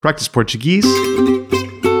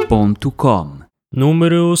practiceportuguese.com.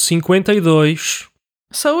 Número 52.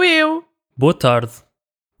 Sou eu. Boa tarde.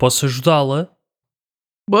 Posso ajudá-la?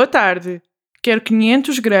 Boa tarde. Quero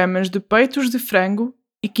 500 gramas de peitos de frango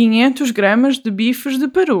e 500 gramas de bifes de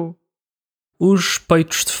peru. Os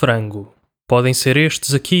peitos de frango. Podem ser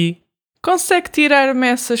estes aqui? Consegue tirar-me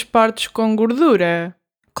essas partes com gordura?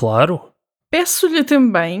 Claro. Peço-lhe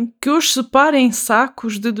também que os separe em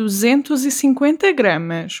sacos de 250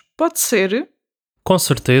 gramas. Pode ser? Com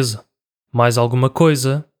certeza. Mais alguma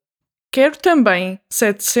coisa? Quero também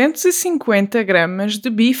 750 gramas de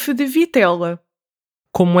bife de vitela.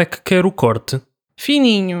 Como é que quer o corte?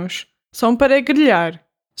 Fininhos. São para grelhar.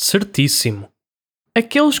 Certíssimo.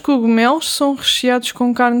 Aqueles cogumelos são recheados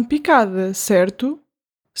com carne picada, certo?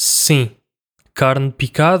 Sim. Carne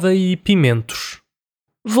picada e pimentos.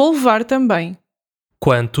 Vou levar também.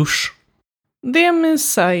 Quantos? Dê-me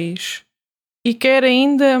 6. E quer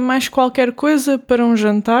ainda mais qualquer coisa para um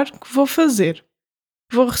jantar que vou fazer.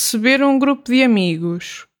 Vou receber um grupo de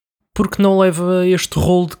amigos. Por que não leva este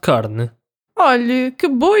rolo de carne? Olhe, que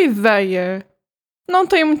boa ideia! Não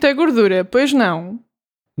tem muita gordura, pois não?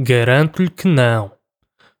 Garanto-lhe que não.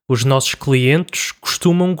 Os nossos clientes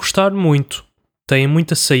costumam gostar muito. Têm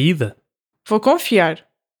muita saída. Vou confiar.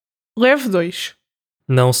 Leve 2.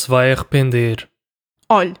 Não se vai arrepender.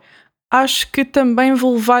 Olhe, acho que também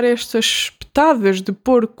vou levar estas espetadas de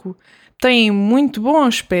porco. Têm muito bom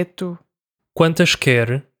aspecto. Quantas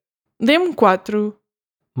quer? Dê-me 4.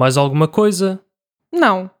 Mais alguma coisa?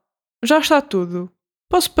 Não, já está tudo.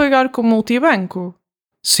 Posso pagar com multibanco?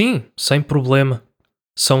 Sim, sem problema.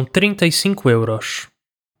 São 35 euros.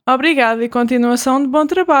 Obrigada e continuação de bom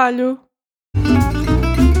trabalho.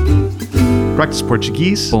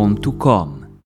 practiceportuguese.com